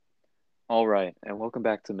All right, and welcome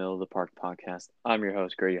back to Middle of the Park podcast. I'm your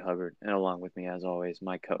host, Grady Hubbard, and along with me, as always,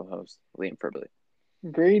 my co-host, Liam Fribley.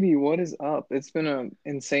 Grady, what is up? It's been an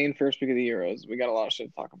insane first week of the Euros. We got a lot of shit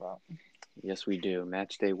to talk about. Yes, we do.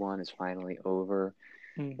 Match day one is finally over.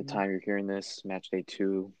 The hmm time you're hearing this, match day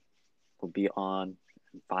two will be on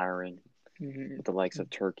and firing hmm with the likes of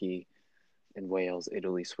Turkey and Wales,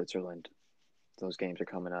 Italy, Switzerland. Those games are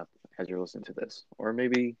coming up as you're listening to this, or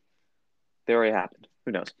maybe they already happened.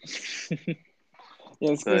 Who knows?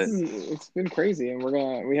 Yeah, this But is it's been crazy, and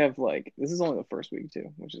we have like this is only the first week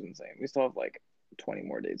too, which is insane. We still have like 20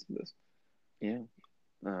 more days of this. yeah,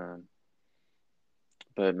 um,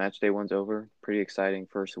 but match day one's over. Pretty exciting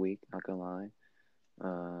first week. Not gonna lie.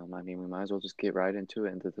 I mean, we might as well just get right into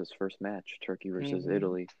this first match, Turkey versus hmm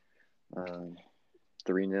Italy. Um,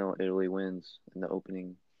 3-0 Italy wins in the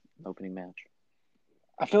opening match.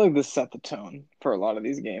 I feel like this set the tone for a lot of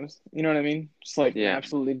these games. You know what I mean? Just like an Yeah,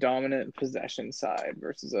 absolutely dominant possession side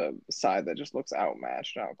versus a side that just looks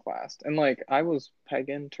outmatched, outclassed. And like I was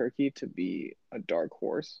pegging Turkey to be a dark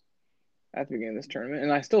horse at the beginning of this tournament,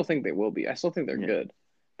 and I still think they will be. I still think they're yeah, good,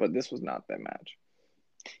 but this was not their match.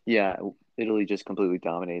 yeah. Italy just completely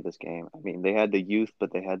dominated this game. I mean, they had the youth,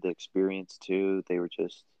 but they had the experience too. They were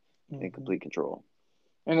just in hmm complete control.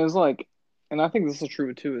 And it was like, and I think this is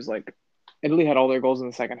true too. Is like, Italy had all their goals in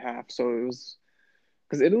the second half, so it was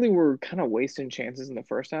because Italy were kind of wasting chances in the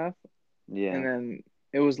first half, and Yeah, then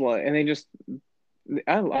it was like, and they just,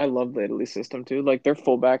 I love the Italy system too. Like their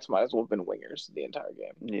fullbacks might as well have been wingers the entire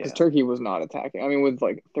game because yeah, Turkey was not attacking. I mean, with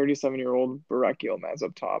like 37-year-old Burak Yilmaz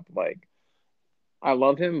up top, like I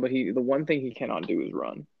love him, but the one thing he cannot do is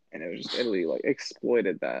run, and it was just Italy like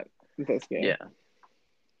exploited that this game. yeah,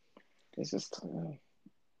 It's just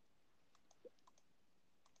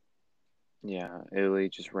yeah. Italy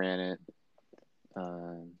just ran it.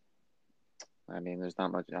 Um, I mean, there's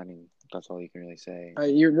not much. I mean, that's all you can really say.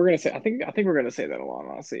 we're gonna say I think we're gonna say that a lot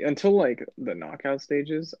honestly until like the knockout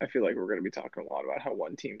stages. I feel like we're gonna be talking a lot about how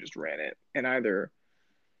one team just ran it, and either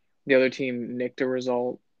the other team nicked a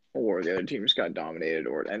result or the other team just got dominated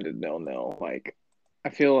or it ended 0-0. Like I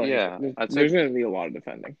feel like Yeah, I'd say. there's gonna be a lot of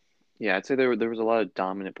defending. Yeah, I'd say there was a lot of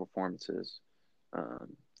dominant performances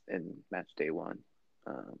in match day one.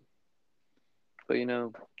 Um, but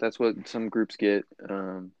that's what some groups get.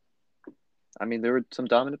 I mean, there were some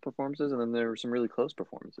dominant performances, and then there were some really close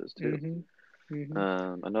performances too. hmm hmm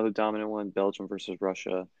Another dominant one, Belgium versus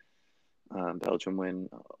Russia. Belgium win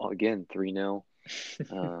again 3-0.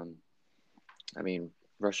 Um, I mean,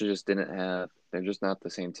 Russia just didn't have. They're just not the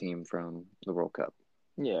same team from the World Cup.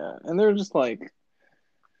 Yeah, and they're just like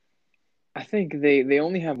I think they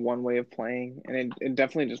only have one way of playing, and it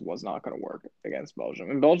definitely just was not going to work against Belgium.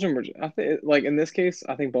 And Belgium were, I think, like in this case,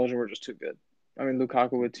 I think Belgium were just too good. I mean,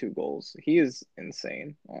 Lukaku with two goals, he is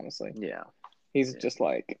insane. Honestly, Yeah, he's yeah, just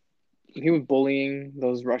like he was bullying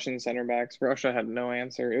those Russian center backs. Russia had no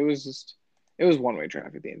answer. It was one way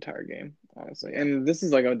traffic the entire game, honestly. yeah. And this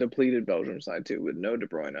is like a depleted Belgium side too, with no De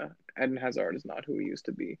Bruyne. Eden Hazard is not who he used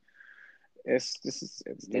to be. It's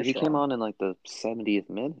Yeah, they're he came strong. on in like the 70th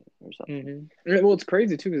minute or something. Well, it's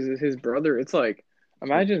crazy too because his brother. It's like His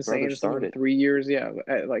imagine brother saying this in started. 3 years. Yeah,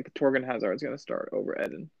 like Torgan Hazard's gonna start over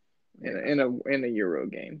Eden Yeah. in a Euro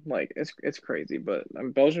game. Like it's crazy, but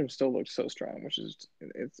Belgium still looks so strong, which is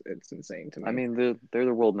it's insane to I me. mean, they're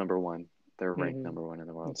the world number one. They're ranked hmm number one in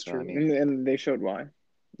the world. It's So I true, mean, and they showed why.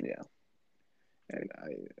 yeah,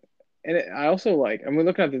 And I also like. I mean,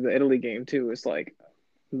 looking at the Italy game too. It's like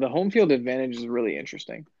the home field advantage is really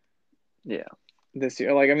interesting yeah, this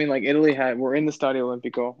year. Like I mean, like Italy had we're in the Stadio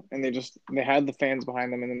Olimpico, and they had the fans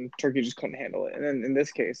behind them, and then Turkey just couldn't handle it. And then in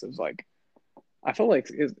this case, it was like I felt like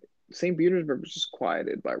St. Petersburg was just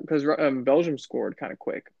quieted by because Belgium scored kind of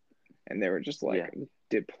quick, and they were just like yeah,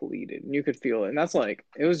 depleted, and you could feel it. And that's like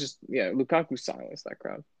it was just yeah, Lukaku silenced that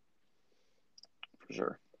crowd. for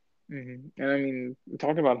sure. And I mean,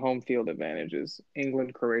 talking about home field advantages,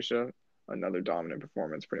 England, Croatia, another dominant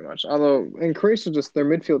performance, pretty much. Although in Croatia, just their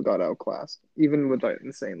midfield got outclassed, even with that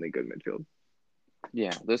insanely good midfield.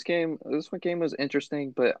 Yeah, this one game was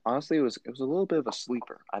interesting, but honestly, it was a little bit of a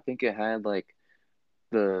sleeper. I think it had like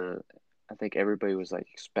the, I think everybody was like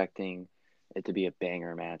expecting it to be a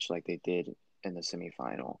banger match like they did in the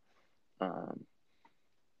semifinal. Um,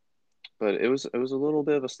 but it was a little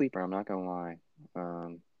bit of a sleeper. I'm not gonna lie.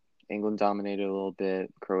 Um, England dominated a little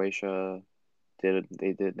bit. Croatia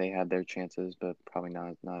they had their chances, but probably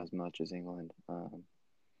not as much as England.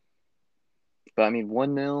 But I mean,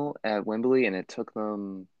 1-0 at Wembley, and it took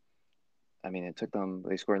them. I mean, it took them.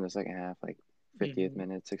 They scored in the second half, like 50th hmm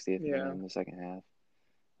minute, 60th minute Yeah. in the second half.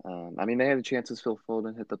 I mean, they had the chances. Phil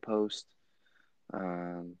Foden hit the post.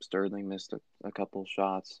 Sterling missed a couple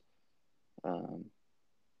shots. Um,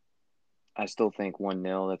 I still think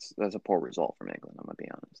 1-0. That's a poor result from England. I'm gonna be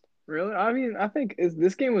honest. Really? I mean, I think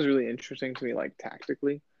this game was really interesting to me, like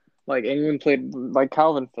tactically. Like England played like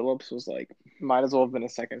Calvin Phillips was like might as well have been a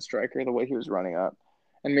second striker the way he was running up,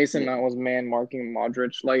 and Mason Yeah, Mount was man marking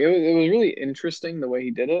Modric. Like it was really interesting the way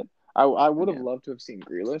he did it. I would have yeah, loved to have seen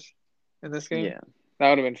Grealish in this game. yeah, That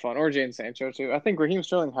would have been fun, or Jadon Sancho too. I think Raheem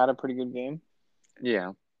Sterling had a pretty good game,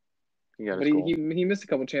 yeah. He got his but he goal. he, he missed a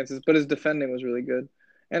couple chances. But his defending was really good,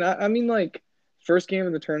 and I mean like first game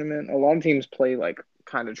of the tournament, a lot of teams play like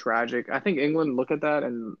kind of tragic. I think England look at that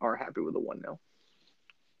and are happy with a 1-0.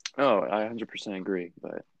 Oh, I 100% agree.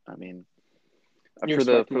 But I mean, You for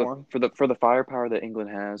the expect for the more. for the for the firepower that England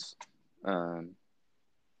has, um,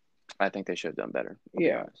 I think they should have done better. I'll be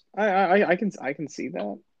Yeah, honest. I can see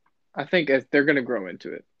that. I think as they're gonna grow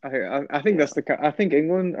into it. I think Yeah, that's I think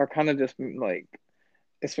England are kind of just like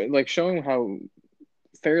it's like showing how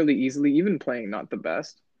fairly easily, even playing not the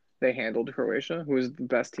best, they handled Croatia, who was the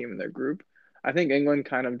best team in their group. I think England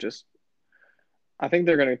kind of just I think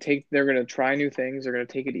they're gonna try new things. They're gonna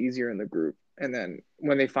take it easier in the group, and then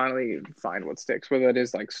when they finally find what sticks, whether it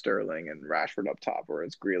is like Sterling and Rashford up top, or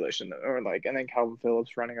it's Grealish or like and then Calvin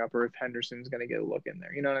Phillips running up, or if Henderson's gonna get a look in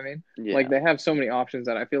there, you know what I mean? Like yeah, they have so many options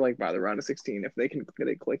that I feel like by the round of 16, if they can get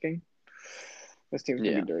it clicking, this team's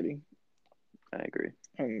gonna be yeah. dirty. I agree.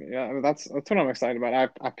 And yeah, I mean, that's what I'm excited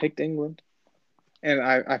about. I picked England, and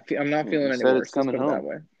I'm not You feeling any said it's worse. Let's coming put it that home.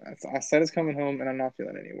 way. I said it's coming home, and I'm not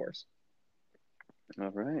feeling any worse.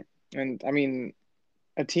 All right. And I mean,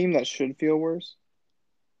 a team that should feel worse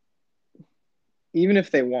even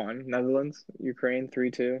if they won, Netherlands, Ukraine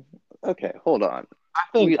 3-2. Okay, hold on. I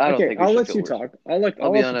think I don't okay, think we I'll should let feel you worse. talk. I'll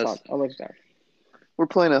I'll be let you talk. honest. I'll let you talk. We're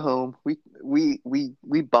playing at home. We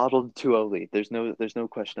bottled 2-0 lead. There's no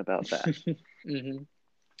question about that. hmm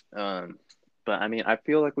Um, but I mean, I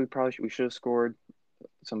feel like we should have scored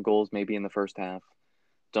some goals maybe in the first half.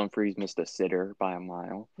 Dumfries missed a sitter by a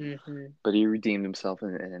mile, hmm but he redeemed himself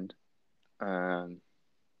in the end. Um,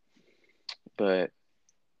 but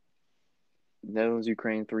Netherlands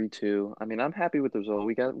Ukraine 3-2. I mean, I'm happy with the result.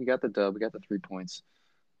 We got the dub. We got the 3 points.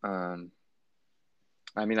 Um,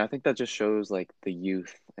 I mean, I think that just shows like the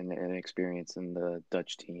youth and experience in the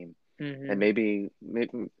Dutch team. And hmm maybe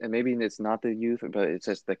it's not the youth, but it's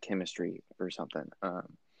just the chemistry or something.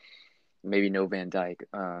 Maybe no Van Dyke.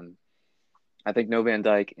 I think no Van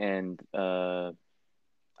Dyke, and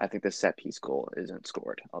I think the set piece goal isn't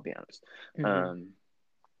scored. I'll be honest. hmm Um,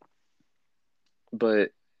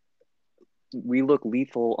 but we look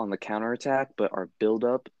lethal on the counterattack, but our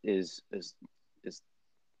buildup is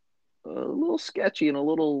a little sketchy and a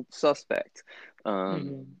little suspect. Um,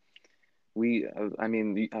 hmm I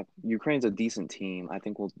mean, Ukraine's a decent team. I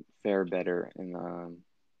think we'll fare better in.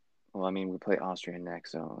 Well, I mean, we play Austria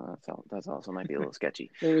next, so that's also might be a little sketchy.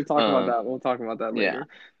 We'll talk about Um, that. We'll talk about that yeah. later.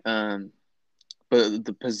 Um, but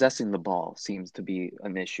the possessing the ball seems to be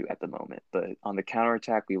an issue at the moment. But on the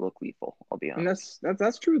counterattack, we look lethal. I'll be And honest.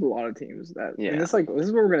 that's true with a lot of teams. That and Yeah, this is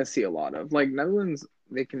what we're gonna see a lot of. Like Netherlands,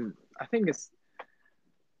 they can. I think it's.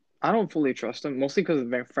 I don't fully trust them, mostly because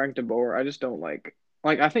of Frank de Boer. I just don't like.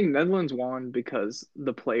 Like I think Netherlands won because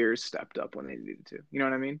the players stepped up when they needed to. You know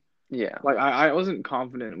what I mean? yeah, Like I wasn't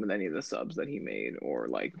confident with any of the subs that he made or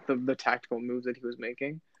like the tactical moves that he was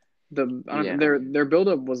making. yeah, Their build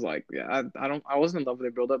up was like yeah I wasn't in love with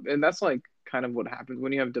their build up and that's like kind of what happens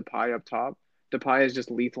when you have Depay up top. Depay is just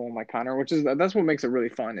lethal in my counter, which is that's what makes it really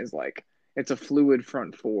fun. Is like it's a fluid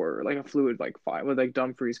front four, like a fluid like five with like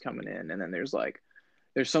Dumfries coming in, and then there's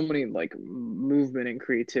so many like movement and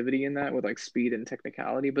creativity in that with like speed and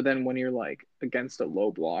technicality. But then when you're like against a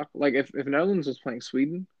low block, like if Netherlands was playing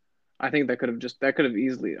Sweden, I think that could have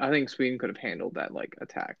easily. I think Sweden could have handled that like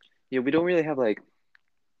attack. yeah. We don't really have like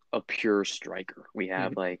a pure striker. We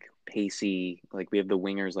have Mhm. like pacey, like we have the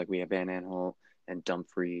wingers, like we have Van Aanholt and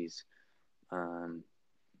Dumfries. Um,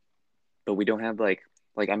 but we don't have like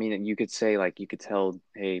I mean, you could say like you could tell,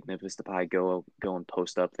 hey, Memphis Depay, go and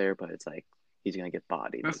post up there, but it's like he's gonna get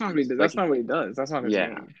bodied. That's Like not what he he's did. That's like not what he does. That's not his yeah,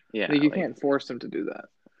 game. yeah. Like you Like can't force him to do that.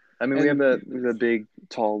 I mean, we have And the big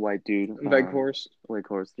tall white dude, Veghorst, Wake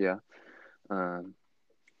Horse, yeah. Um,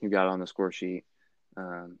 who got on the score sheet.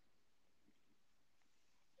 Um,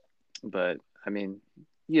 but I mean,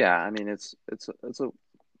 yeah, I mean it's a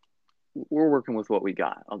we're working with what we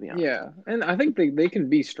got. I'll be honest. yeah, and I think they can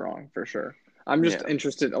be strong for sure. I'm just Yeah,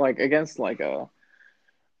 interested like against like a.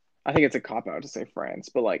 I think it's a cop out to say France,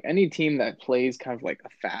 but like any team that plays kind of like a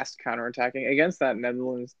fast counterattacking against that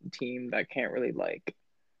Netherlands team that can't really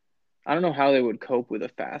I don't know how they would cope with a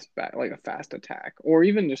fast back like a fast attack or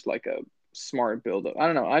even just like a smart build up. I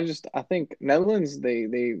don't know. I think Netherlands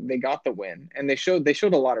they got the win and they showed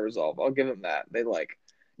a lot of resolve. I'll give them that. They like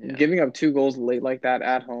Yeah. giving up 2 goals late like that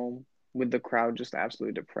at home with the crowd just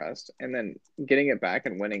absolutely depressed, and then getting it back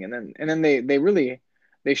and winning, and then they really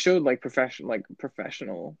they showed like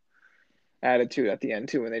professional attitude at the end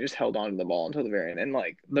too, and they just held on to the ball until the very end. And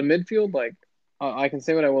like the midfield, like I can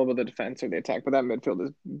say what I will about the defense or the attack, but that midfield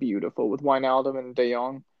is beautiful with Wijnaldum and De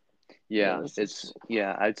Jong. Yeah, It's it's just,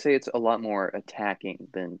 yeah, I'd say it's a lot more attacking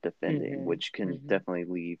than defending, hmm which can hmm definitely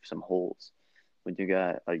leave some holes when you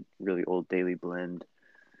got a really old Daily Blend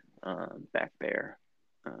back there.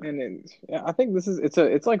 and Um, then yeah, I think this is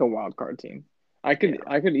it's like a wild card team. yeah,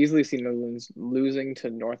 I could easily see Netherlands losing to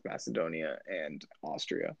North Macedonia and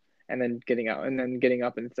Austria, and then getting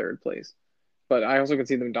up in third place. But I also could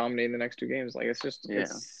see them dominating the next 2 games. Like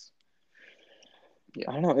yeah, it's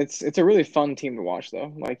I yeah, don't know. It's a really fun team to watch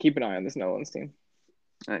though. Like keep an eye on this Netherlands team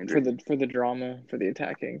I agree. for the drama, for the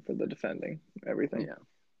attacking, for the defending, everything. Yeah,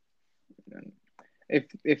 And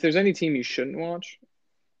if there's any team you shouldn't watch,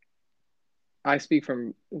 I speak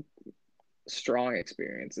from strong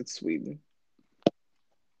experience. It's Sweden.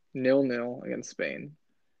 0-0 against Spain.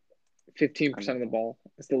 I 15% mean, of the ball.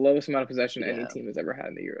 It's the lowest amount of possession any yeah, team has ever had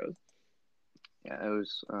in the Euros. yeah, it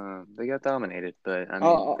was they got dominated, but I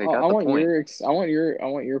mean, they got I the want point. I want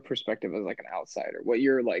your perspective as like an outsider. What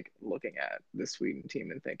you're like looking at the Sweden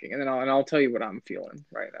team and thinking, and then I'll tell you what I'm feeling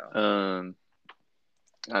right now. Um,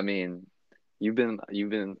 I mean, you've been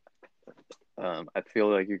I feel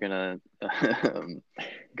like you're gonna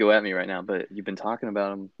go at me right now, but you've been talking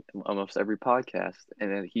about him almost every podcast,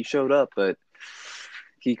 and then he showed up, but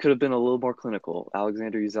he could have been a little more clinical.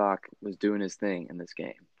 Alexander Isak was doing his thing in this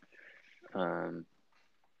game, um,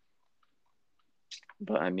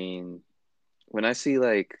 but I mean, when I see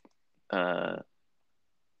like uh,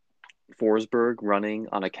 Forsberg running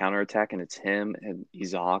on a counterattack and it's him and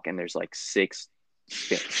Isak, and there's like six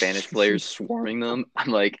Spanish players swarming them,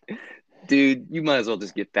 I'm like, dude, you might as well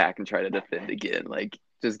just get back and try to defend again. Like,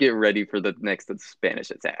 just get ready for the next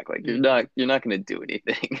Spanish attack. Like, Hmm you're not going to do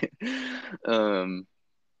anything. um,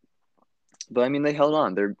 but I mean, they held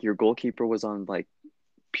on. Your goalkeeper was on like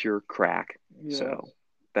pure crack, Yeah. so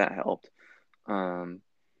that helped. Um,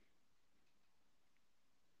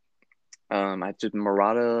 I just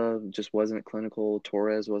Murata just wasn't clinical.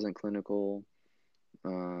 Torres wasn't clinical.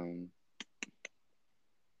 Um,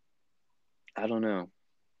 I don't know.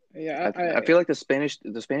 Yeah, I feel like the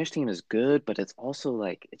Spanish team is good, but it's also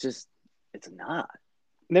like it's not.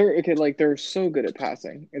 they're okay. Like they're so good at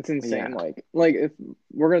passing. It's insane. Yeah, Like if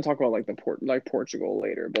we're gonna talk about like Portugal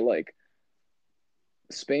later, but like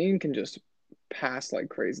Spain can just pass like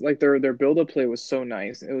crazy. Like their build up play was so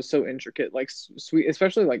nice. It was so intricate. Like sweet,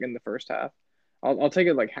 especially like in the first half. I'll take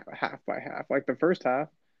it like half by half. Like the first half,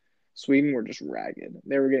 Sweden were just ragged.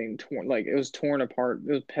 They were getting torn. Like it was torn apart.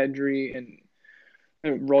 It was Pedri and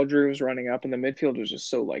Rodri was running up, and the midfield was just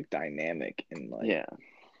so like dynamic yeah,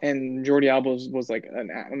 and Jordi Alba was like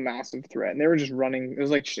a massive threat, and they were just running. It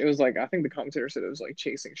was like I think the commentator said it was like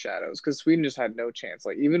chasing shadows because Sweden just had no chance.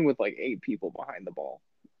 Like even with like 8 people behind the ball,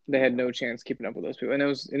 they had yeah. no chance keeping up with those people. And it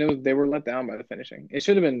was they were let down by the finishing. It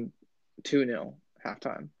should have been 2-0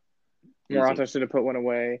 halftime. Easy. Morata should have put one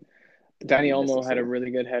away. Yeah, Dani he missed Olmo it had a too.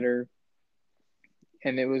 really good header,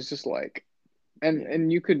 and it was just like Yeah,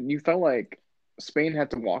 and you felt like Spain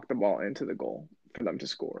had to walk the ball into the goal for them to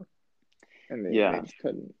score, and they yeah. just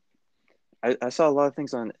couldn't. I saw a lot of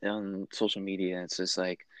things on social media. And it's just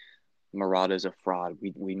like Morata's a fraud.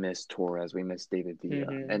 We missed Torres. We missed David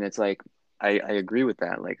Villa, Hmm and it's like I agree with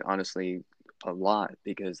that. Like honestly, a lot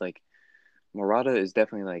because like Morata is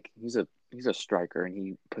definitely like he's a striker and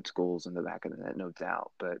he puts goals in the back of the net, no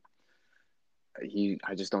doubt. But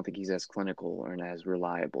I just don't think he's as clinical and as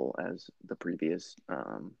reliable as the previous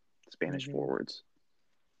Spanish hmm forwards.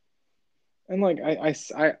 And like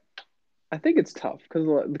I think it's tough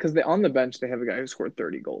because they on the bench they have a guy who scored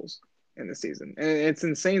 30 goals in the season, and it's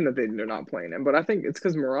insane that they're not playing him. But I think it's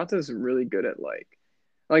because Morata is really good at like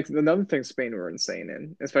another thing Spain were insane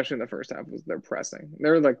in, especially in the first half, was their pressing.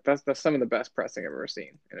 They're like that's some of the best pressing I've ever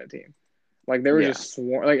seen in a team. Like they were Yeah, just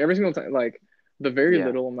like every single time, like the very yeah,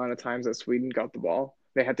 little amount of times that Sweden got the ball,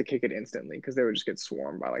 they had to kick it instantly because they would just get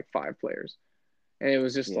swarmed by like 5 players, and it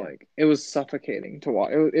was just yeah, like it was suffocating to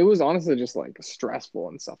watch. It was honestly just like stressful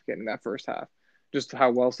and suffocating that first half. Just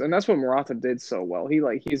how well, and that's what Morata did so well.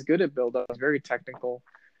 He's good at build up, he's very technical.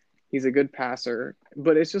 He's a good passer,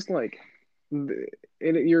 but it's just like but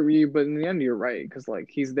in the end you're right because like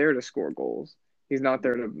he's there to score goals. He's not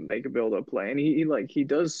there to make a build up play, and he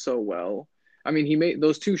does so well. I mean, he made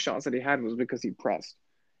those 2 shots that he had was because he pressed,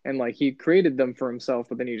 and like he created them for himself,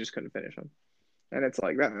 but then he just couldn't finish them. And it's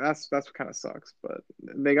like that's what kind of sucks. But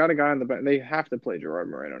they got a guy on the bench. They have to play Gerard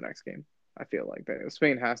Moreno next game. I feel like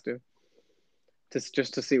Spain has to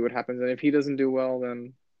just to see what happens. And if he doesn't do well,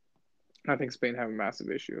 then I think Spain have a massive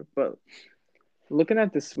issue. But looking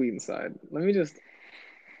at the Sweden side, let me just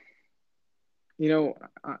you know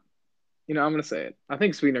I, I'm gonna say it. I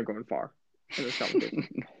think Sweden are going far in this competition.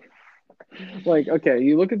 Like okay,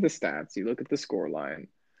 you look at the stats, you look at the score line.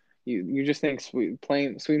 You just think Sweden's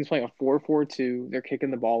playing a 4-4-2. They're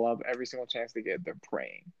kicking the ball up every single chance they get. They're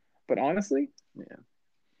praying. But honestly, Yeah,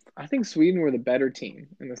 I think Sweden were the better team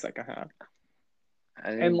in the second half.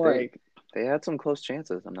 I And mean like they had some close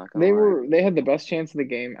chances. I'm not gonna lie. they had the best chance of the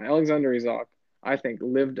game. Alexander Isak, I think,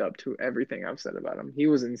 lived up to everything I've said about him. He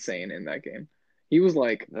was insane in that game. He was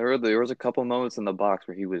like There was a couple moments in the box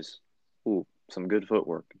where he was, ooh, some good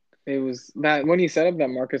footwork. it was that when he set up that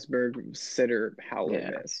Marcus Berg sitter howler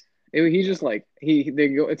Yeah, miss. He yeah, just like they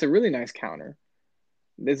go. It's a really nice counter.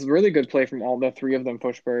 It's a really good play from all the three of them,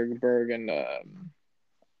 Pushberg, Berg, and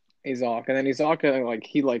Izak. And then Izak like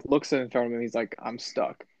he like looks in front of him. He's like, I'm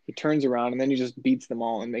stuck. He turns around and then he just beats them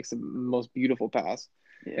all and makes the most beautiful pass.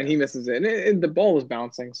 And yeah, he misses it. And the ball was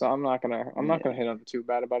bouncing, so I'm not yeah, gonna hit on too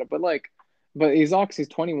bad about it. But like, but Izak, he's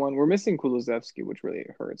 21. We're missing Kulusevski, which really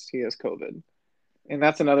hurts. He has COVID, and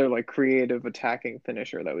that's another like creative attacking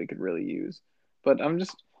finisher that we could really use. But I'm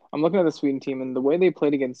looking at the Sweden team and the way they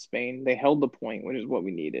played against Spain, they held the point, which is what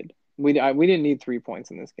we needed. We didn't need 3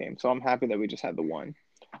 points in this game, so I'm happy that we just had the one.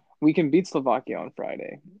 We can beat Slovakia on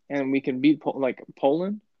Friday, and we can beat like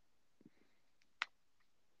Poland.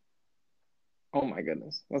 Oh my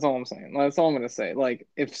goodness, that's all I'm saying. That's all I'm gonna say. Like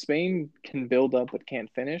if Spain can build up but can't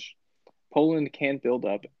finish, Poland can't build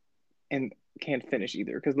up and can't finish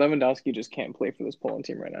either because Lewandowski just can't play for this Poland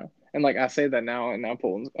team right now. And like I say that now, and now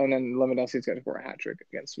Poland's and then Lewandowski's got to score a hat trick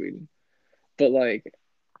against Sweden. But like,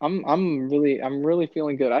 I'm really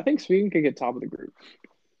feeling good. I think Sweden could get top of the group.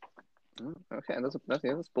 Oh, okay,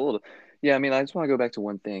 that's bold. Yeah, I mean, I just want to go back to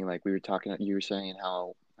one thing. Like we were talking, you were saying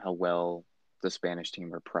how well the Spanish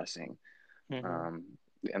team were pressing. Mm-hmm. Um,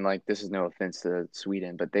 and like this is no offense to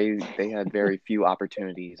Sweden, but they had very few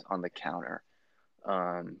opportunities on the counter.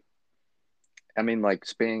 Um, I mean, like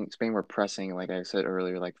Spain were pressing, like I said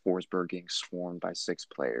earlier, like Forsberg getting swarmed by six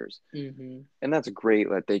players, Mm-hmm. and that's great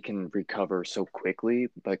that they can recover so quickly.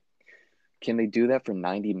 But can they do that for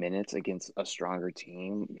 90 minutes against a stronger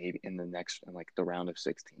team, maybe in the next, in like the round of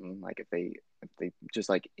 16? Like if they just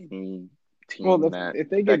like any Well, team that if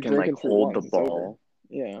they that get can like breaking through hold the once, it's over. ball.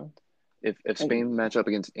 Yeah, If and Spain match up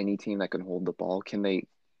against any team that can hold the ball, can they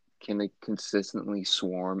consistently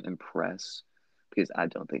swarm and press? Because I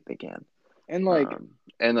don't think they can. and like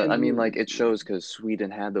And I mean, and like it shows because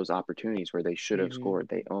Sweden had those opportunities where they should have mm-hmm. scored.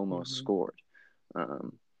 They almost Mm-hmm. scored.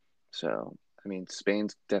 Um, so I mean,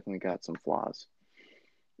 Spain's definitely got some flaws.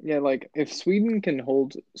 Yeah, like if Sweden can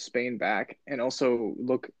hold Spain back and also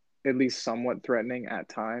look at least somewhat threatening at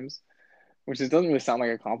times, which just doesn't really sound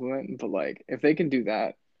like a compliment, but like if they can do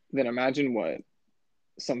that, then imagine what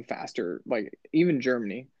some faster, like even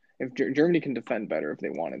Germany, if Germany can defend better if they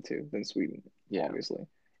wanted to than Sweden, Yeah, obviously,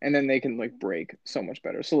 and then they can like break so much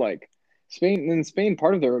better. So like Spain,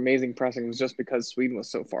 part of their amazing pressing was just because Sweden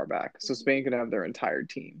was so far back, so Spain could have their entire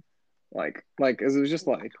team, like it was just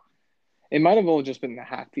like it might have all just been the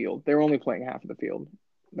half field. They were only playing half of the field.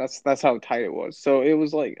 That's how tight it was. So it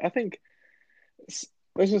was like I think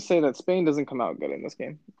let's just say that Spain doesn't come out good in this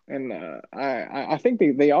game, and I think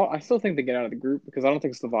they all I still think they get out of the group because I don't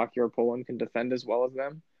think Slovakia or Poland can defend as well as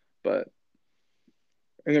them. But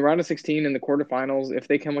in the round of 16 in the quarterfinals, if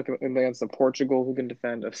they come up against a Portugal who can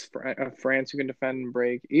defend, a France who can defend and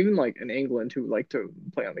break, even like an England who like to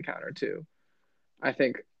play on the counter too, I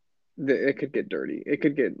think it could get dirty. It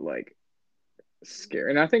could get like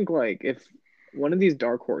scary. And I think like if one of these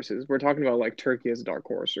dark horses, we're talking about like Turkey as a dark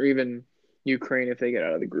horse, or even Ukraine if they get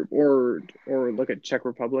out of the group, or look at Czech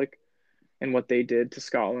Republic and what they did to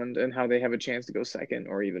Scotland and how they have a chance to go second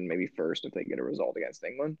or even maybe first if they get a result against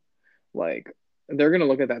England. Like they're gonna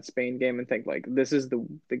look at that Spain game and think like this is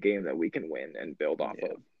the game that we can win and build off yeah,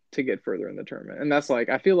 of to get further in the tournament. And that's like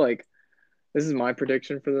I feel like this is my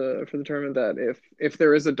prediction for the tournament that if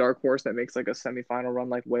there is a dark horse that makes like a semifinal run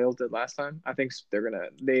like Wales did last time, I think they're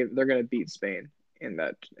gonna beat Spain in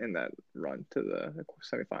that run to the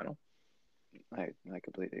semifinal. I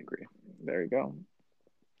completely agree. There you go.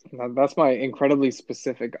 That's my incredibly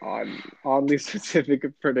specific, oddly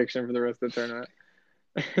specific prediction for the rest of the tournament.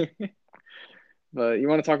 But you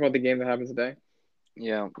want to talk about the game that happens today?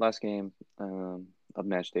 Yeah, last game of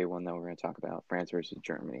match day one that we're going to talk about France versus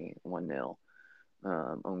Germany 1-0.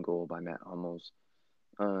 Own goal by Matt Hummels.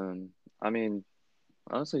 I mean,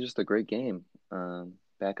 honestly, just a great game.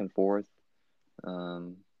 Back and forth.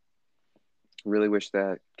 Um, really wish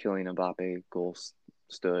that Kylian Mbappe goal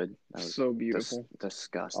stood. That was So beautiful. Oh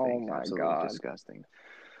disgusting, my absolutely God. disgusting.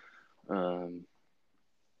 Um,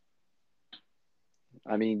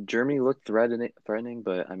 I mean, Germany looked threatening,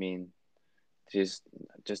 but I mean, just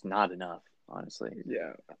just not enough, honestly.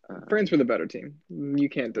 Yeah. France Um, were the better team. You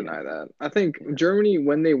can't yeah, deny that. I think yeah, Germany,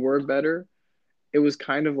 when they were better, it was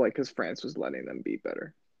kind of like because France was letting them be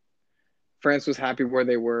better. France was happy where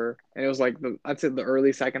they were, and it was like I'd say the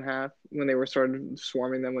early second half when they were started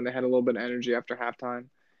swarming them when they had a little bit of energy after halftime,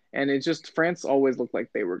 and it just France always looked like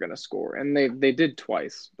they were gonna score, and they did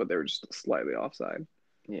twice, but they were just slightly offside,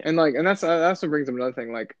 yeah. and like and that's what brings up another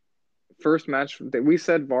thing. Like first match that we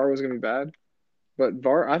said VAR was gonna be bad, but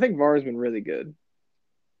VAR I think VAR has been really good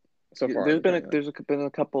so far in the tournament. Been a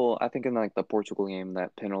couple. I think in like the Portugal game,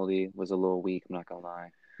 that penalty was a little weak. I'm not gonna lie.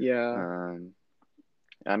 Yeah, Um,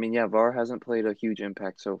 I mean, yeah, VAR hasn't played a huge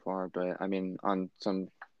impact so far, but I mean, on some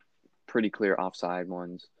pretty clear offside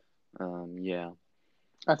ones, yeah,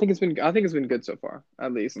 I think it's been good so far,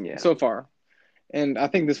 at least yeah, so far. And I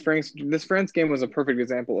think this France game was a perfect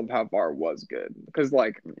example of how VAR was good because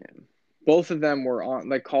like yeah, both of them were on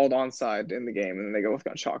like called onside in the game, and they both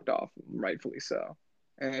got chalked off, rightfully so.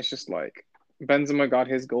 And it's just like Benzema got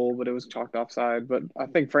his goal, but it was chalked offside. But I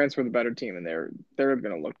think France were the better team, and they're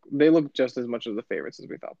gonna look just as much of the favorites as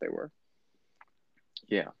we thought they were.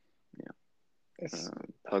 yeah, yeah. It's,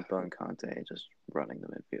 Pogba and Conte just running the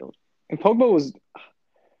midfield. and Pogba was.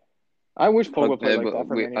 I wish Pug, Pogba played like that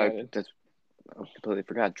for we Man United. I completely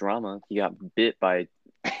forgot drama. He got bit by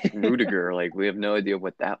Rudiger. Like we have no idea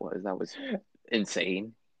what that was. That was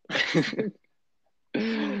insane.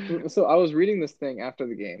 So I was reading this thing after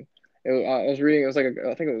the game. I was reading. It was like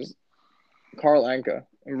I think it was Karl Anka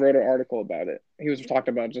and wrote an article about it. He was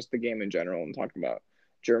talking about just the game in general and talking about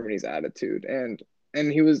Germany's attitude. And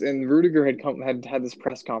he was and Rudiger had this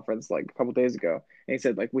press conference like a couple days ago, and he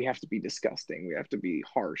said like we have to be disgusting, we have to be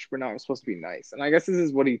harsh, we're not supposed to be nice. And I guess this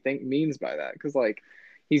is what he think means by that because like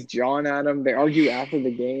he's jawing at him. They argue after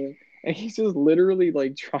the game, and he's just literally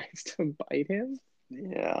like tries to bite him,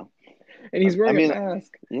 Yeah. and he's I wearing a mean,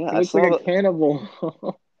 mask. yeah, He I looks like a saw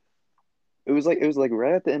cannibal. it was like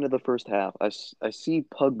right at the end of the first half. I see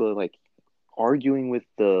Pugba like arguing with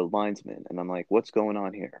the linesman, and I'm like, what's going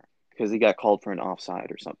on here? Because he got called for an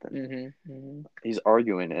offside or something. Hmm. He's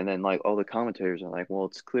arguing, and then like all the commentators are like, well,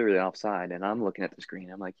 it's clearly offside, and I'm looking at the screen.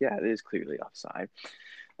 I'm like, yeah, it is clearly offside.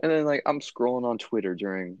 And then like I'm scrolling on Twitter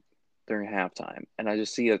during halftime, and I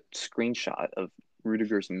just see a screenshot of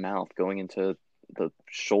Rudiger's mouth going into the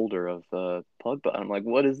shoulder of Pogba. I'm like,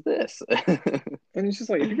 what is this? And it's just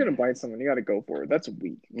like if you're gonna bite someone, you got to go for it. That's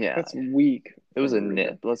weak. Yeah, That's weak it was from a nip.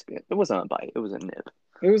 Rudiger. Let's be. It wasn't a bite. It was a nip.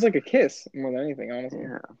 It was like a kiss more than anything, honestly.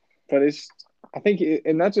 Yeah, But I think,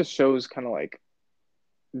 and that just shows kind of like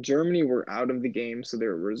Germany were out of the game, so they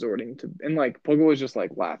were resorting to, and like Pogba was just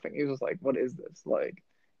like laughing. He was just like, "What is this?" Like,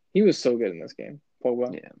 he was so good in this game,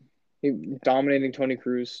 Pogba. yeah, He dominating Tony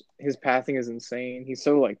Cruz. His passing is insane. He's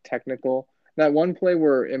so like technical. That one play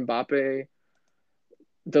where Mbappe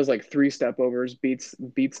does like three step overs, beats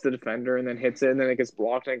the defender, and then hits it, and then it gets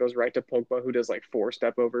blocked, and it goes right to Pogba, who does like four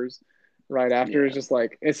step overs right after. yeah.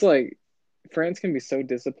 It's like France can be so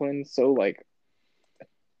disciplined, so like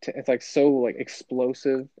it's like so like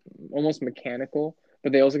explosive, almost mechanical,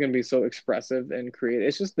 but they also can be so expressive and creative.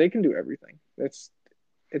 It's just they can do everything. It's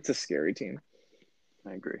a scary team.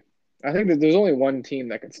 I agree. I think that there's only one team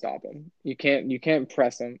that can stop them. You can't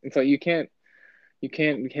press them. It's like you can't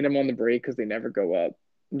hit them on the break because they never go up.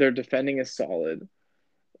 Their defending is solid.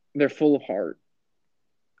 They're full of heart,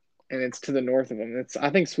 and it's to the north of them. It's I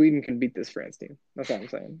think Sweden can beat this France team. That's all I'm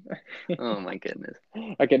saying. Oh my goodness.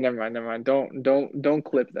 Okay, never mind. Don't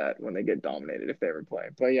clip that when they get dominated if they ever play.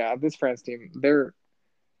 But yeah, this France team, they're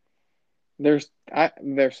they're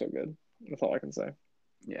so good. That's all I can say.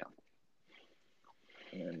 Yeah,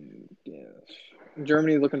 And yeah,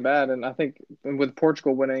 Germany looking bad, and I think with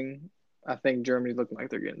Portugal winning, I think Germany's looking like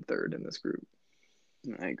they're getting third in this group.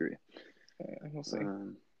 I agree. We'll see.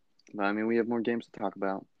 Um, but I mean, we have more games to talk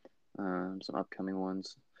about. Some upcoming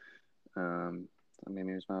ones. Um, I mean,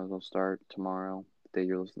 we might as well start tomorrow. The day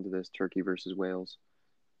you're listening to this, Turkey versus Wales.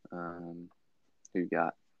 Who you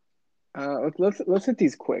got? Let's hit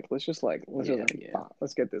these quick. Yeah, yeah.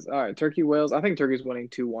 let's get this. All right, Turkey Wales. I think Turkey's winning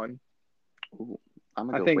 2-1. Ooh, I'm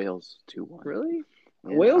gonna I go think Wales 2-1. really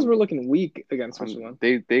Yeah, Wales were looking weak against Switzerland.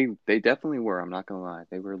 they definitely were. I'm not gonna lie.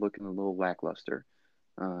 They were looking a little lackluster.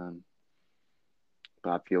 Um, but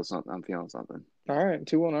I feel something. I'm feeling something. All right,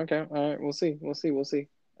 2-1. Okay, all right. We'll see.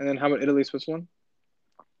 And then how about Italy Switzerland?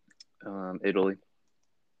 Italy.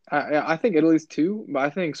 I think Italy's two, but I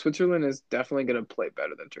think Switzerland is definitely going to play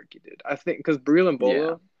better than Turkey did. I think because Breel Yeah.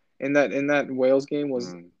 Mbola in that Wales game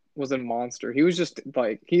Mm. was a monster. He was just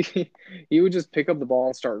like he would just pick up the ball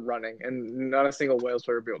and start running, and not a single Wales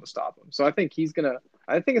player would be able to stop him. So I think he's gonna.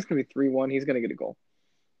 I think it's gonna be 3-1. He's gonna get a goal.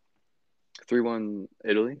 3-1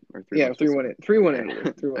 Italy or 3-1 Yeah, 3-1 Switzerland? 3-1 Okay.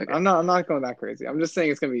 Italy. 3-1. Okay. I'm not going that crazy. I'm just saying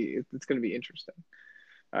it's gonna be interesting.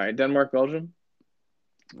 All right, Denmark, Belgium.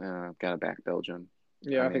 Gotta back Belgium. I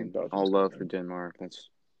Yeah, I think mean, Belgium's all gonna love for win. Denmark. That's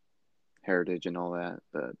heritage and all that,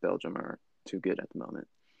 but Belgium are too good at the moment.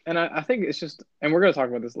 And I think it's just, and we're gonna talk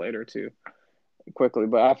about this later too, quickly,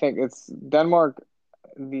 but I think it's Denmark,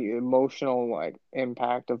 the emotional like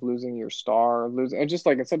impact of losing your star, losing, and just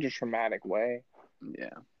like in such a traumatic way.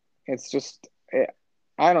 Yeah. It's just,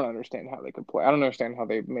 I don't understand how they could play. I don't understand how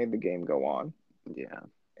they made the game go on, Yeah.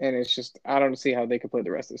 and it's just I don't see how they could play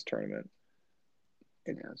the rest of this tournament.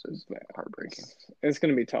 It, Yeah. It's just heartbreaking. it's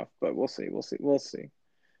going to be tough, but we'll see, we'll see.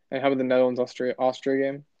 And how about the Netherlands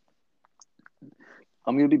Austria game?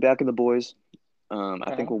 I'm gonna be backing the boys. I think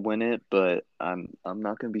Uh-huh. we'll win it, but I'm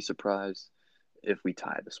not gonna be surprised if we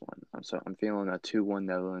tie this one. I'm feeling a 2-1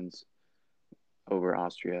 Netherlands over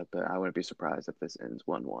Austria, but I wouldn't be surprised if this ends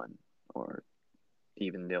 1-1 or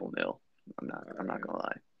even 0-0. All I'm not right. gonna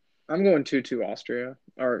lie. I'm going 2-2 Austria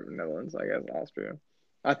or Netherlands, I guess Austria.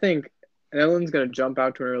 I think Netherlands going to jump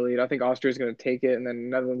out to an early lead. I think Austria is going to take it, and then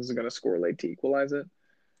Netherlands is going to score late to equalize it.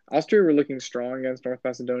 Austria were looking strong against North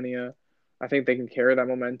Macedonia. I think they can carry that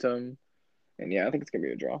momentum, and yeah, I think it's going to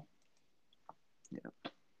be a draw. Yeah.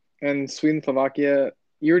 And Sweden Slovakia,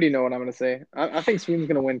 you already know what I'm going to say. I think Sweden's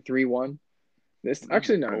going to win 3-1. This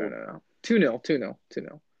actually no no Bold. no no 2-0 2-0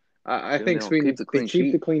 2-0. I think 2-0. Sweden Keep the clean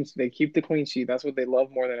sheet. they keep the clean sheet. That's what they love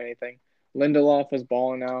more than anything. Lindelof was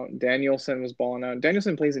balling out. Danielson was balling out.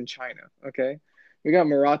 Danielson plays in China. Okay, we got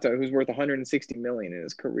Morata who's worth 160 million in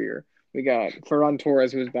his career. We got Ferran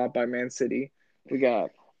Torres who was bought by Man City. We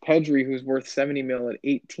got Pedri who's worth 70 mil at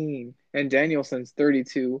 18, and Danielson's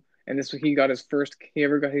 32. And this he got his first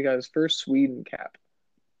Sweden cap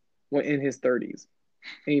when in his 30s,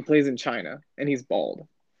 and he plays in China, and he's bald.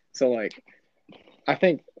 So like, I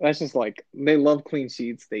think that's just like they love clean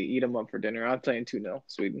sheets. They eat them up for dinner. I'm playing 2-0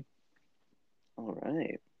 Sweden. All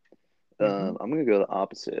right. Mm-hmm. I'm gonna go the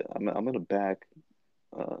opposite. I'm gonna back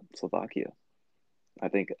Slovakia. I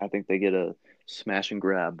think they get a smash and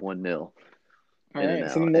grab 1-0 All in and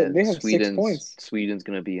right. So out, then and they have 6 points. Sweden's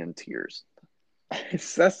gonna be in tears.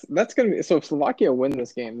 That's gonna be so. If Slovakia win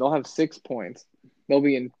this game, they'll have 6 points. They'll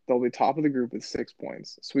be top of the group with 6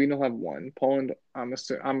 points. Sweden will have one. Poland, I'm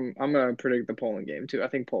gonna predict the Poland game too. I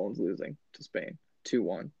think Poland's losing to Spain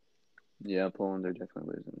 2-1. Yeah, Poland, they're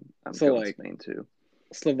definitely losing. I'm So going like Spain too.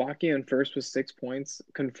 Slovakia in first with 6 points,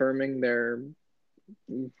 confirming their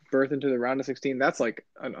berth into the round of 16. That's like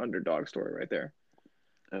an underdog story right there.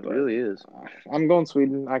 It But really is. I'm going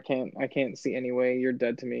Sweden. I can't see any way. You're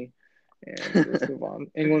dead to me. And let's move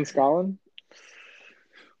on. England, Scotland.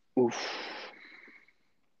 Oof.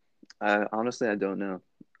 I honestly I don't know.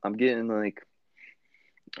 I'm getting like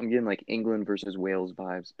I'm getting like England versus Wales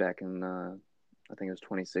vibes back in I think it was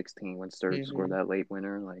 2016 when Sturridge scored Hmm. that late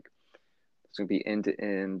winner. Like it's gonna be end to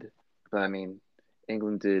end. But I mean,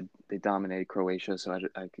 England they dominated Croatia, so I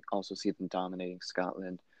could also see them dominating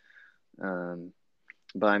Scotland. Um,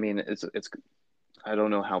 but I mean, it's I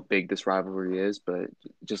don't know how big this rivalry is, but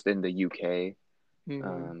just in the UK, Hmm.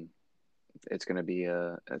 um, it's gonna be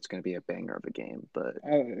a banger of a game. But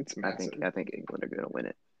It's massive. I think England are gonna win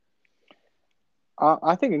it.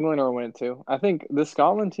 I think England will win it too. I think the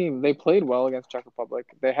Scotland team they played well against Czech Republic.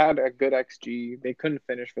 They had a good XG. They couldn't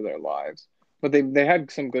finish for their lives, but they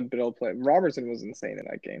had some good middle play. Robertson was insane in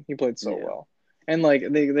that game. He played so Yeah, well, and like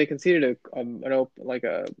they conceded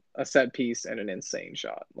a set piece and an insane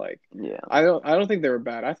shot. Like yeah, I don't think they were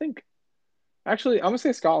bad. I think actually I'm gonna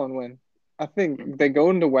say Scotland win. I think they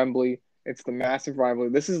go into Wembley. It's the massive rivalry.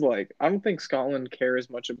 This is like I don't think Scotland care as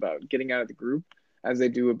much about getting out of the group as they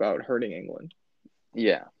do about hurting England.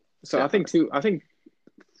 yeah, So I think definitely. two. I think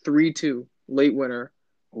 3-2 late winner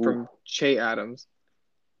Ooh, from Che Adams.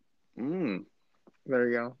 mm, There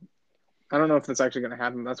you go. I don't know if that's actually going to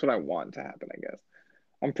happen. That's what I want to happen. I guess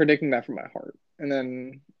I'm predicting that from my heart. And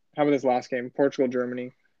then how about this last game? Portugal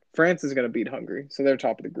Germany. France is going to beat Hungary, so they're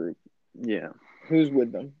top of the group. yeah. Who's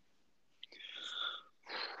with them?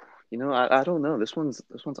 I don't know. This one's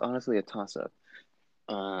honestly a toss up.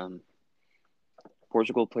 Um,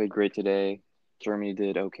 Portugal played great today. Germany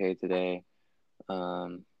did okay today.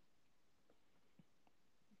 Um,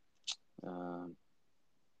 um,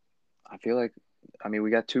 I feel like, I mean, we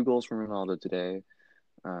got 2 goals from Ronaldo today.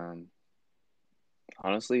 Um,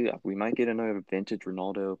 Honestly, we might get another vintage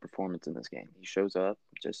Ronaldo performance in this game. He shows up,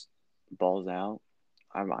 just balls out.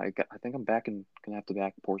 I think I'm gonna have to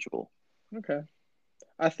back Portugal. Okay.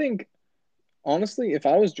 I think honestly, if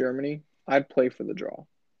I was Germany, I'd play for the draw.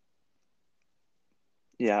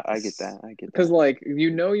 Yeah, I get that. I get Because that. like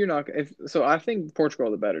you're not if so I think Portugal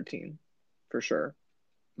are the better team for sure.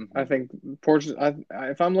 I Hmm. think Portugal.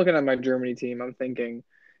 If I'm looking at my Germany team, I'm thinking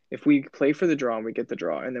if we play for the draw and we get the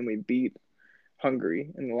draw, and then we beat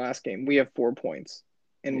Hungary in the last game, we have 4 points,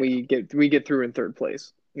 and Yeah, we get through in third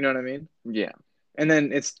place. You know what I mean? yeah, And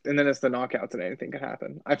then it's the knockouts and anything could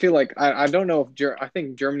happen. I feel like I don't know if I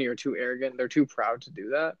think Germany are too arrogant. They're too proud to do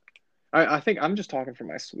that. I think I'm just talking for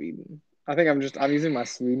my Sweden. I'm using my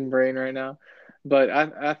Sweden brain right now, but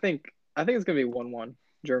I think it's gonna be 1-1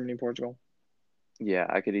 Germany Portugal. yeah.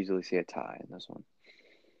 I could easily see a tie in this one.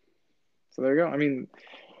 So there you go. I mean,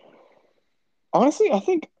 honestly, I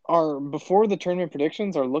think our before the tournament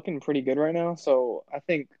predictions are looking pretty good right now. So I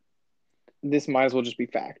think this might as well just be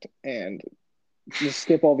fact and just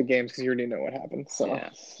skip all the games because you already know what happened. So Yeah,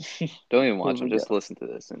 don't even here watch them. we go. Just listen to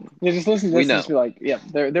this, and Yeah, just listen to we this and just know. be like, yeah,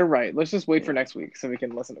 they're right. Let's just wait for Yeah, next week so we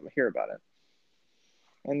can listen to hear about it.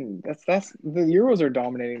 And that's the Euros are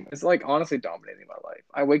dominating. It's like honestly dominating my life.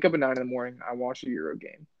 I wake up at 9 in the morning. I watch a Euro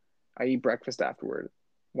game. I eat breakfast afterward.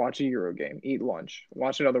 Watch a Euro game. Eat lunch.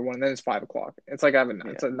 Watch another one. And then it's 5 o'clock. It's like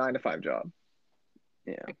it's yeah, a 9 to 5 job.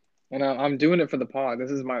 yeah, And I'm doing it for the pod.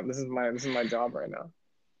 This is my job right now.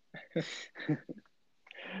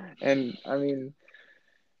 And I mean,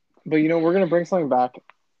 but we're gonna bring something back.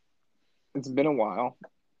 It's been a while,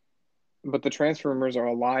 but the transfer rumors are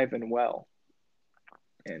alive and well.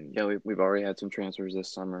 And yeah. We've already had some transfers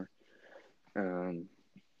this summer. Um,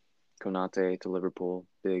 Konate to Liverpool,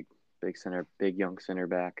 big center, big young center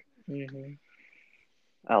back. mhm.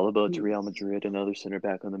 Alaba to Real Madrid, another center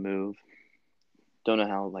back on the move. Don't know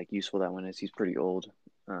how useful that one is. He's pretty old,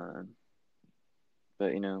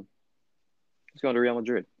 but he's going to Real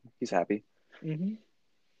Madrid. He's happy. Mhm.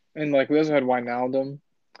 And like we also had Wijnaldum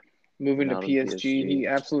moving to Ronaldo to PSG. PSG. He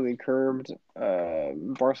absolutely curbed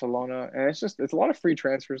Barcelona, and it's a lot of free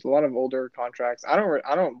transfers, a lot of older contracts. I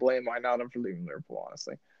don't blame Wijnaldum for leaving Liverpool.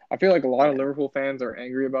 Honestly, I feel like a lot of Yeah, Liverpool fans are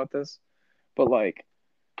angry about this, but like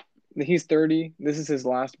he's 30. This is his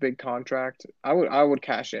last big contract. I would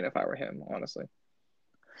cash in if I were him. Honestly,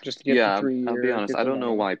 just to get the yeah. three I'll be years, honest. get I the don't know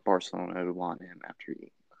money. why Barcelona would want him after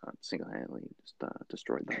he single-handedly just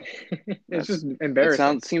destroyed them. It's just That embarrassing.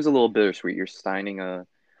 sounds seems a little bittersweet. You're signing a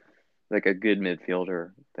good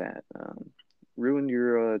midfielder that ruined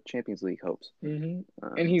your Champions League hopes. And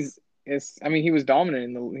Um, I mean, he was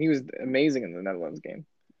dominant he was amazing in the Netherlands game.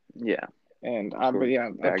 yeah, And but scored, yeah,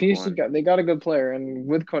 bagged PSG one. got a good player, and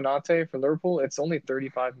with Konate for Liverpool, it's only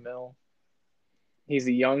 35 mil. He's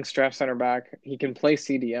a young strap center back. He can play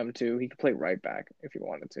CDM too. He can play right back if he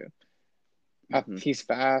wanted to. Hmm. He's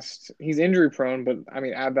fast. He's injury prone, but I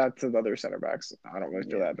mean, add that to the other center backs. I don't really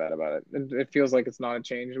feel Yeah, that bad about it. It feels like it's not a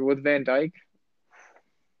change with Van Dijk.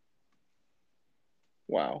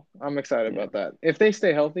 Wow, I'm excited yeah, about that. If they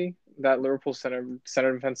stay healthy, that Liverpool center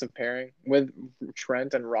defensive pairing with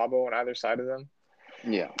Trent and Robbo on either side of them,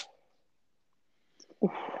 yeah,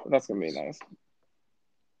 that's gonna be yeah. nice.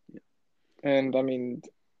 And I mean,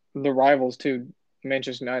 the rivals too,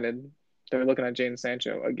 Manchester United. They're looking at Jadon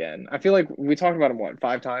Sancho again. I feel like we talked about him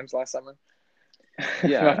 5 times last summer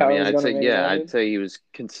Yeah, about I how mean, he was going to Man I'd United. say he was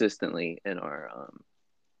consistently in our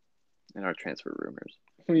transfer rumors.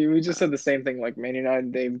 We just said Um, the same thing. Like Man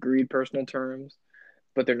United, they've agreed personal terms,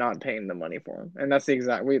 but they're not paying the money for him, and that's the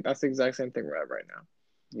exact same thing we're at right now.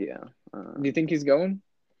 yeah. Do you think he's going?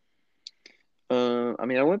 I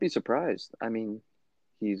mean, I wouldn't be surprised. I mean,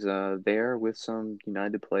 he's there with some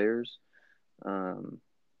United players. Um,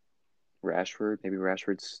 Rashford, maybe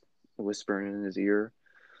Rashford's whispering in his ear.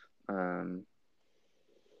 Um,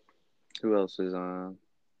 who else is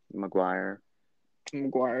Maguire?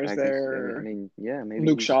 Maguire's I can. I there. mean, yeah, maybe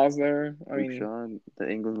Luke he's Shaw's there. I Luke mean, Shaw. The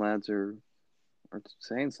England lads are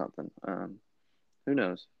saying something. Who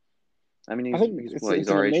knows? I mean, I think he's what? He's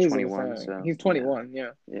it's an our age amazing 21. signing. So He's yeah, 21.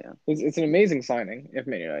 Yeah, yeah, it's an amazing signing if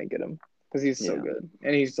Man United get him because he's so yeah, good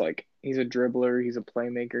and he's a dribbler, he's a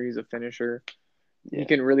playmaker, he's a finisher. yeah,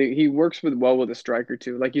 He works with a striker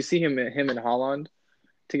too. Like you see him and Haaland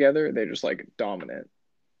together, they're just like dominant.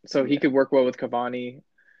 So he yeah, could work well with Cavani,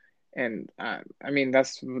 and I mean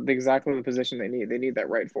that's exactly the position they need. They need that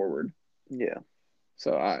right forward. yeah,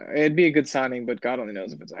 So it'd be a good signing, but God only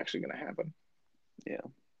knows if it's actually going to happen. yeah.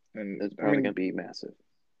 And It's I probably gonna mean, be massive,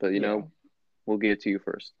 but yeah, we'll get it to you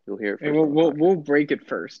first. You'll hear it and first on the podcast. we'll break it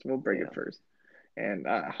first. We'll break Yeah, it first. And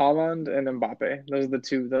Haaland and Mbappe, those are the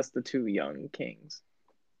two. That's the two young kings.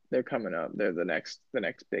 They're coming up. They're the next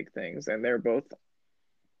big things, and they're both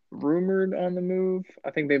rumored on the move.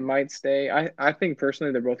 I think they might stay. I think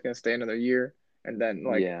personally they're both going to stay another year, and then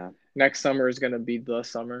like Yeah, next summer is going to be the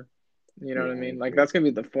summer. You know what yeah, I I mean? Like agree. that's going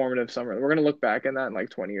to be the formative summer. We're going to look back in that in like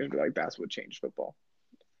 20 years and be like, that's what changed football.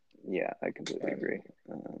 Yeah, I completely And agree.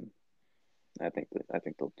 I think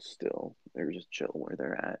they're just chill where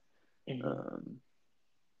they're at. hmm Um,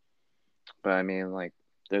 but I mean, like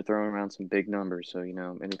they're throwing around some big numbers, so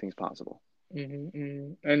anything's possible.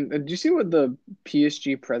 and did you see what the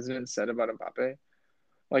PSG president said about Mbappe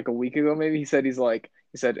like a week ago? Maybe he said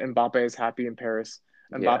Mbappe is happy in Paris.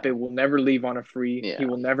 Yeah, Mbappe will never leave on a free. He yeah,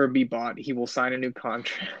 will never be bought. He will sign a new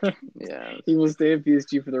contract. yeah. He will stay at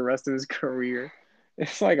PSG for the rest of his career.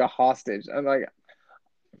 It's like a hostage. I'm like,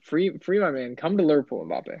 free my man. Come to Liverpool,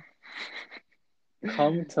 Mbappe.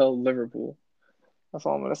 Come to Liverpool. That's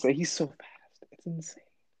all I'm gonna say. He's so fast. It's insane.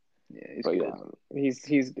 Yeah, he's But yeah, good.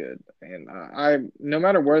 he's good, and I no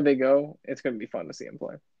matter where they go, it's gonna be fun to see him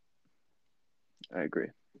play. I agree.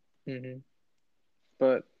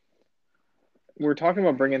 But we're talking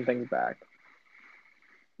about bringing things back.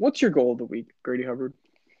 What's your goal of the week, Grady Hubbard?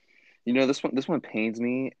 This one pains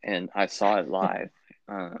me, and I saw it live.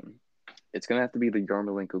 Um, it's gonna have to be the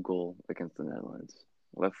Yarmolenko goal against the Netherlands.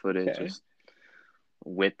 Left footed, Okay, just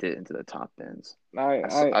whipped it into the top bins. I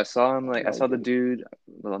I I saw him I like I like saw the it. dude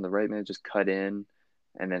on the right mid just cut in,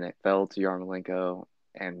 and then it fell to Yarmolenko,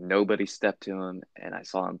 and nobody stepped to him, and I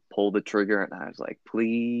saw him pull the trigger, and I was like,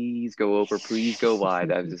 please go over, please go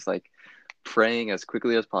wide. I was just like praying as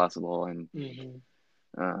quickly as possible, and hmm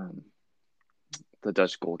um, the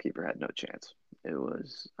Dutch goalkeeper had no chance. It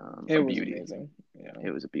was It a was beauty. amazing. Yeah,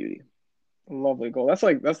 It was a beauty. lovely goal. That's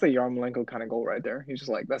the Yarmolenko kind of goal right there. He's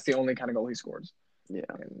just like that's the only kind of goal he scores, Yeah,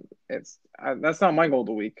 and that's not my goal of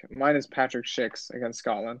the week. Mine is Patrick Schick's against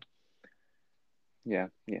Scotland. yeah,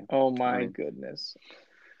 yeah. Oh I my mean, goodness.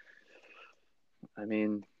 I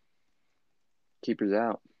mean, keepers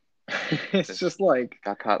out. It's Just just like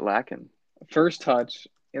got caught lacking. first touch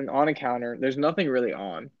and on a counter. There's nothing really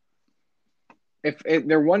on. If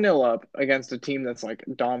they're 1-0 up against a team that's like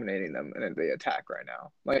dominating them and they attack right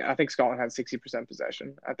now. Like I think Scotland had 60%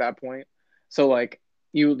 possession at that point. So like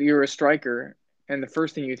you're a striker and the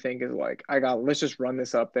first thing you think is like let's just run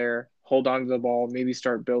this up there, hold on to the ball, maybe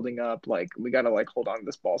start building up. Like we got to like hold on to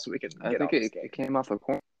this ball so we can I get think out this it game. came off a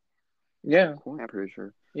Yeah. corner. I'm pretty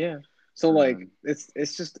sure. Yeah. So like Um,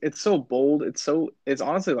 it's just it's so bold. It's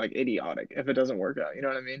honestly like idiotic if it doesn't work out. You know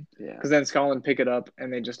what I mean? yeah, Because then Scotland pick it up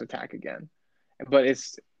and they just attack again. But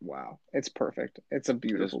it's wow, it's perfect. It's a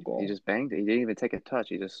beautiful he goal. just banged it. He didn't even take a touch.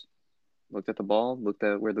 He just looked at the ball, looked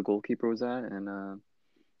at where the goalkeeper was at, and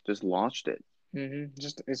just launched it.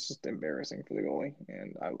 Just it's just embarrassing for the goalie,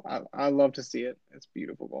 and I love to see it. It's a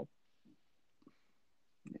beautiful goal.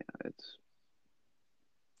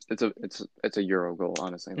 It's it's a Euro goal.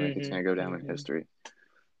 Honestly, like it's gonna go down in hmm history.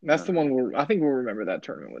 That's the Um, one where I think we'll remember that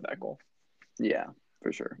tournament with that goal. yeah,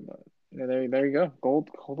 for sure. But yeah, there you go. Goal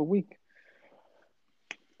of the week.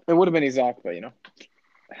 It would have been Isaac, but they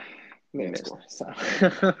He didn't missed. score. So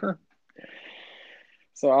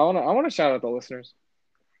so I wanna shout out the listeners.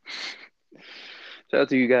 Shout out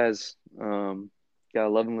to you guys. Got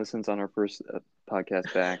 11 listens on our first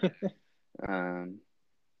podcast back. Um,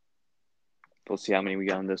 we'll see how many we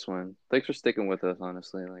got on this one. Thanks for sticking with us.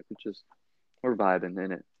 Honestly, like we're vibing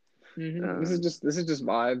in it. Um, This is just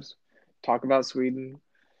vibes. Talk about Sweden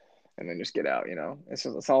and then just get out. It's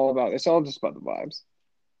all just about the vibes.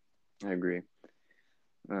 I agree.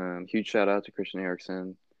 Huge shout out to Christian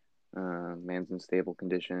Eriksen. Man's in stable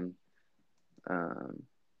condition. Um,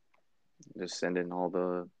 just sending all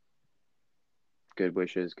the good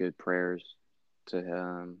wishes, good prayers to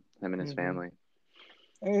him and his hmm family.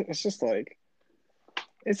 It's just like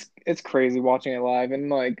it's crazy watching it live, and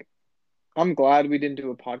like I'm glad we didn't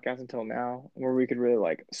do a podcast until now where we could really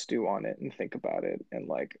like stew on it and think about it and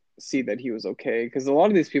like see that he was okay. Because a lot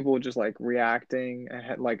of these people were just like reacting and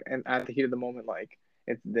had like and at the heat of the moment, like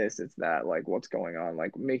it's this, it's that, like what's going on,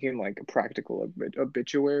 like making like practical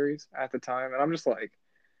obituaries at the time. And I'm just like,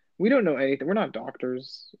 we don't know anything. We're not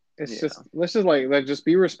doctors. It's Yeah, just let's just like just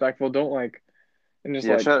be respectful. Don't like and just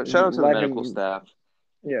yeah. like Shout out to the let medical him. staff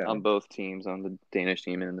Yeah. on both teams, on the Danish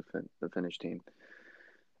team and the Finnish team.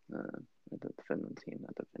 Uh, the Finland team,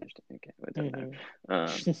 not the Finnish team. Okay, it doesn't matter.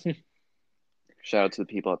 hmm Shout out to the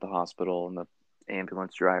people at the hospital and the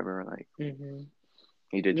ambulance driver. Like hmm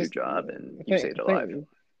you did your Just job and you thank saved a life. thank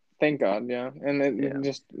thank God, yeah. And Yeah, then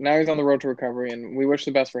just now he's on the road to recovery, and we wish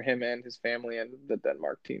the best for him and his family and the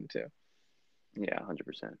Denmark team too. yeah,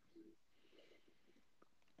 100%.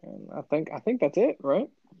 And I think that's it, right?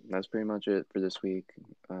 That's pretty much it for this week.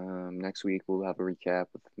 Next week we'll have a recap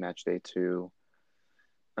of match day two.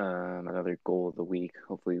 Another goal of the week.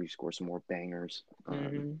 Hopefully we score some more bangers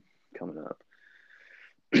Mm-hmm. coming up.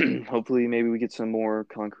 Hopefully maybe we get some more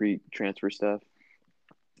concrete transfer stuff.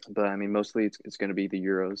 But I mean mostly it's going to be the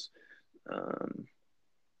Euros. Um,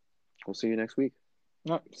 we'll see you next week.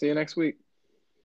 All right, see you next week.